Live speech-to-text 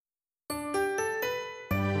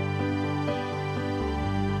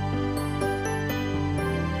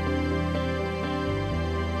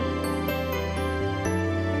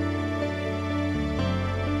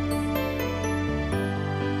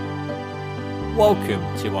Welcome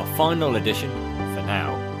to our final edition, for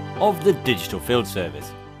now, of the Digital Field Service,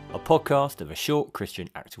 a podcast of a short Christian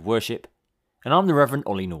act of worship, and I'm the Reverend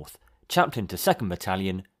Ollie North, chaplain to 2nd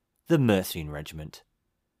Battalion, the Mercian Regiment.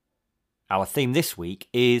 Our theme this week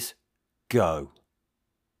is Go.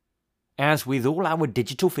 As with all our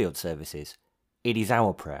digital field services, it is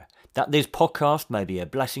our prayer that this podcast may be a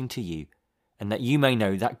blessing to you, and that you may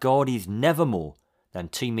know that God is never more than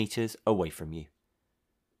 2 meters away from you.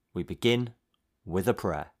 We begin with a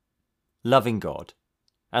prayer. Loving God,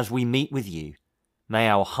 as we meet with you, may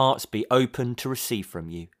our hearts be open to receive from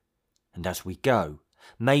you, and as we go,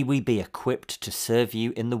 may we be equipped to serve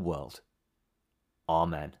you in the world.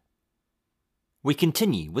 Amen. We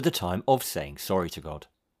continue with a time of saying sorry to God,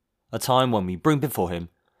 a time when we bring before him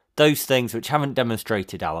those things which haven't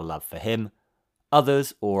demonstrated our love for him,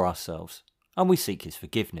 others or ourselves, and we seek his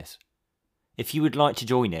forgiveness. If you would like to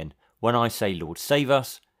join in when I say Lord save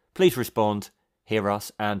us, please respond, hear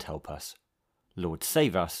us and help us. Lord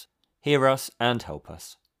save us, hear us and help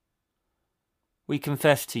us. We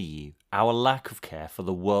confess to you our lack of care for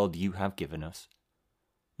the world you have given us.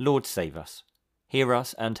 Lord save us, hear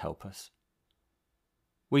us and help us.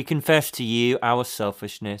 We confess to you our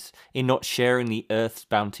selfishness in not sharing the earth's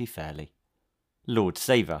bounty fairly. Lord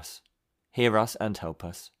save us, hear us and help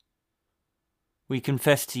us. We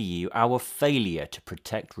confess to you our failure to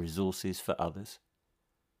protect resources for others.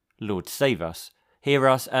 Lord save us, hear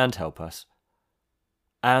us and help us.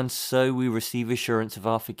 And so we receive assurance of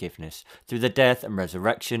our forgiveness through the death and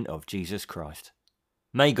resurrection of Jesus Christ.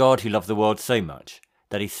 May God, who loved the world so much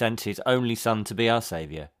that he sent his only Son to be our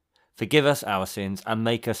Saviour, forgive us our sins and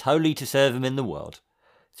make us holy to serve him in the world,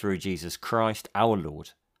 through Jesus Christ our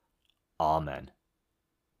Lord. Amen.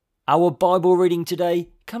 Our Bible reading today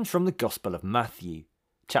comes from the Gospel of Matthew,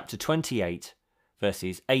 chapter 28,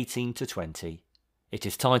 verses 18 to 20. It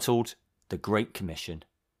is titled, The Great Commission.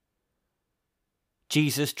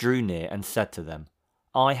 Jesus drew near and said to them,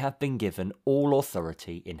 I have been given all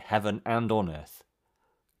authority in heaven and on earth.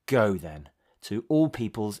 Go then to all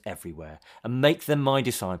peoples everywhere and make them my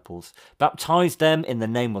disciples. Baptize them in the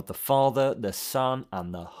name of the Father, the Son,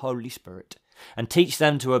 and the Holy Spirit, and teach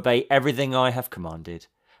them to obey everything I have commanded,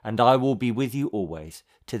 and I will be with you always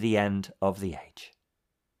to the end of the age.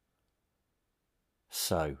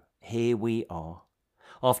 So, here we are.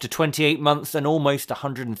 After 28 months and almost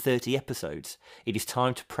 130 episodes, it is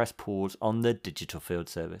time to press pause on the digital field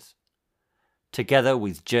service. Together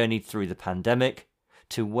we've journeyed through the pandemic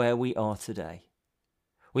to where we are today.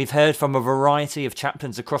 We've heard from a variety of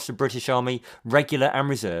chaplains across the British Army, regular and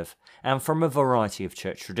reserve, and from a variety of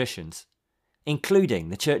church traditions, including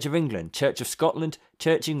the Church of England, Church of Scotland,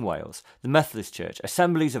 Church in Wales, the Methodist Church,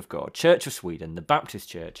 Assemblies of God, Church of Sweden, the Baptist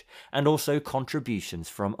Church, and also contributions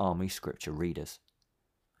from Army scripture readers.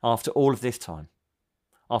 After all of this time,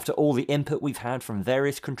 after all the input we've had from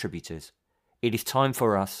various contributors, it is time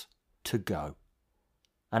for us to go.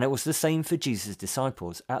 And it was the same for Jesus'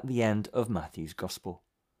 disciples at the end of Matthew's Gospel.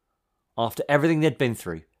 After everything they'd been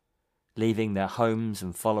through, leaving their homes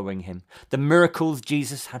and following him, the miracles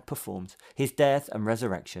Jesus had performed, his death and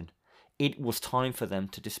resurrection, it was time for them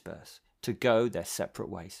to disperse, to go their separate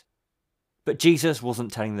ways. But Jesus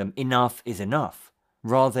wasn't telling them enough is enough.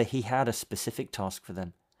 Rather, he had a specific task for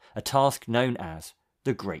them, a task known as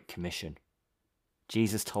the Great Commission.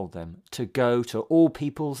 Jesus told them to go to all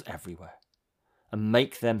peoples everywhere and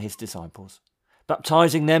make them his disciples,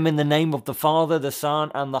 baptizing them in the name of the Father, the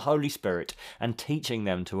Son, and the Holy Spirit, and teaching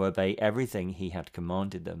them to obey everything he had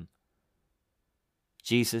commanded them.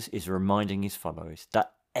 Jesus is reminding his followers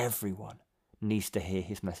that everyone needs to hear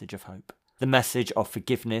his message of hope, the message of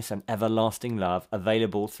forgiveness and everlasting love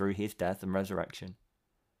available through his death and resurrection.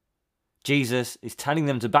 Jesus is telling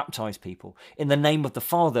them to baptize people in the name of the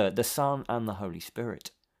Father, the Son, and the Holy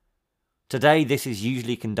Spirit. Today, this is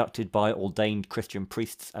usually conducted by ordained Christian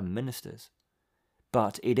priests and ministers.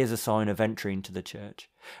 But it is a sign of entry into the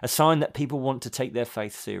church, a sign that people want to take their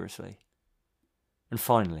faith seriously. And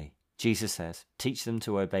finally, Jesus says, teach them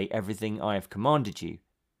to obey everything I have commanded you.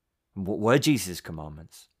 And what were Jesus'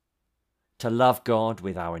 commandments? To love God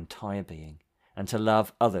with our entire being, and to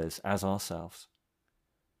love others as ourselves.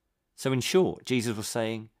 So in short, Jesus was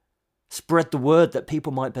saying, spread the word that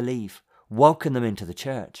people might believe, welcome them into the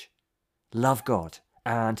church, love God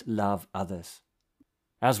and love others.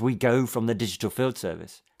 As we go from the digital field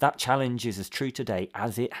service, that challenge is as true today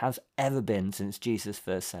as it has ever been since Jesus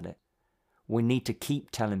first said it. We need to keep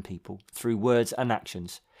telling people through words and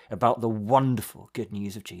actions about the wonderful good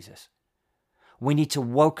news of Jesus. We need to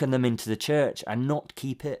welcome them into the church and not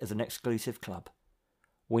keep it as an exclusive club.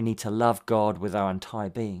 We need to love God with our entire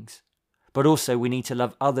beings, But also we need to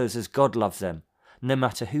love others as God loves them, no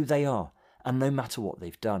matter who they are and no matter what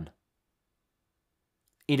they've done.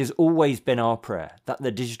 It has always been our prayer that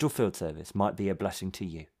the Digital Field Service might be a blessing to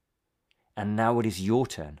you. And now it is your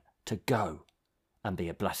turn to go and be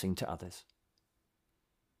a blessing to others.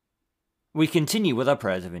 We continue with our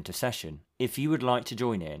prayers of intercession. If you would like to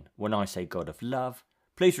join in when I say God of love,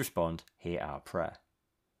 please respond, hear our prayer.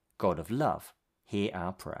 God of love, hear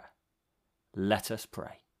our prayer. Let us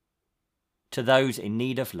pray. To those in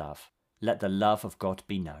need of love, let the love of God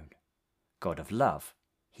be known. God of love,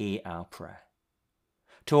 hear our prayer.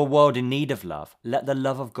 To a world in need of love, let the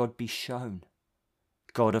love of God be shown.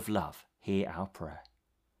 God of love, hear our prayer.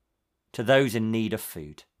 To those in need of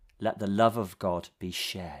food, let the love of God be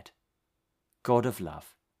shared. God of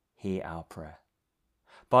love, hear our prayer.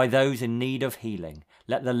 By those in need of healing,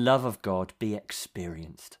 let the love of God be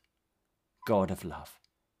experienced. God of love,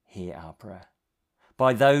 hear our prayer.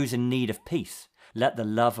 By those in need of peace, let the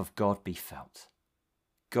love of God be felt.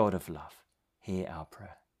 God of love, hear our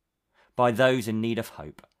prayer. By those in need of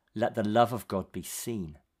hope, let the love of God be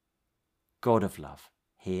seen. God of love,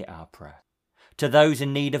 hear our prayer. To those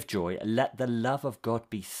in need of joy, let the love of God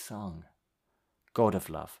be sung. God of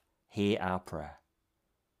love, hear our prayer.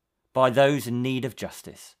 By those in need of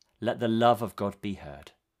justice, let the love of God be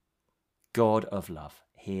heard. God of love,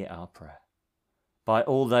 hear our prayer. By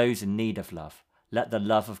all those in need of love, let the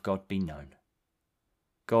love of God be known.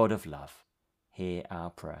 God of love, hear our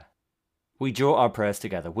prayer. We draw our prayers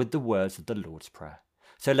together with the words of the Lord's Prayer.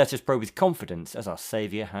 So let us pray with confidence as our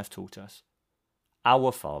Saviour has taught us.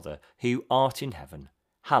 Our Father, who art in heaven,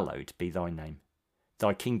 hallowed be thy name.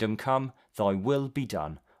 Thy kingdom come, thy will be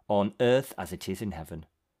done, on earth as it is in heaven.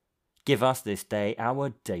 Give us this day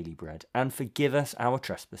our daily bread, and forgive us our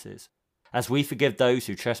trespasses, as we forgive those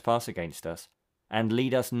who trespass against us. And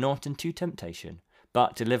lead us not into temptation,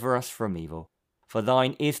 but deliver us from evil. For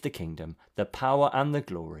thine is the kingdom, the power and the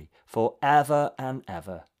glory, for ever and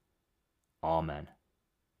ever. Amen.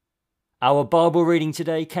 Our Bible reading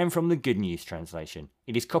today came from the Good News Translation.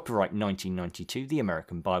 It is copyright 1992, the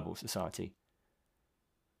American Bible Society.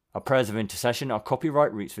 Our prayers of intercession are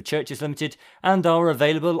copyright Roots for Churches Limited and are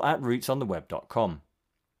available at rootsontheweb.com.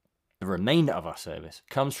 The remainder of our service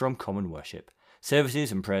comes from Common Worship,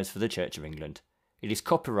 services and prayers for the Church of England. It is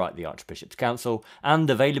copyright the Archbishop's Council and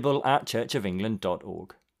available at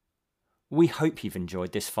churchofengland.org. We hope you've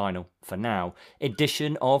enjoyed this final, for now,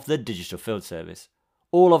 edition of the Digital Field Service.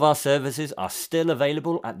 All of our services are still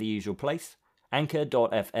available at the usual place,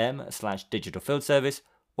 anchor.fm/digitalfieldservice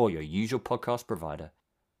or your usual podcast provider.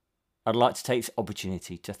 I'd like to take this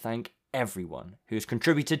opportunity to thank everyone who has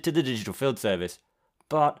contributed to the Digital Field Service,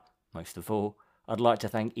 but most of all, I'd like to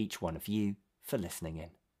thank each one of you for listening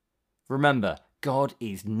in. Remember, God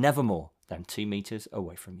is never more than 2 meters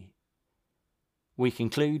away from you. We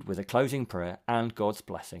conclude with a closing prayer and God's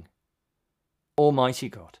blessing. Almighty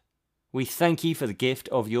God, we thank you for the gift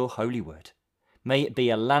of your holy word. May it be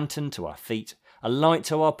a lantern to our feet, a light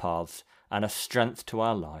to our paths, and a strength to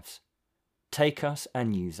our lives. Take us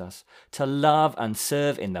and use us to love and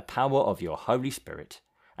serve in the power of your Holy Spirit,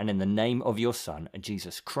 and in the name of your Son,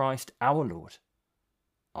 Jesus Christ our Lord.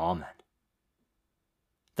 Amen.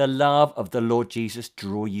 The love of the Lord Jesus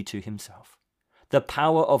draw you to himself. The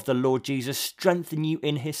power of the Lord Jesus strengthen you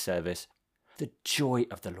in his service. The joy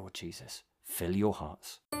of the Lord Jesus fill your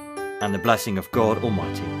hearts. And the blessing of God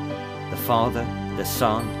Almighty, the Father, the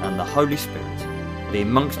Son, and the Holy Spirit be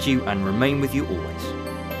amongst you and remain with you always.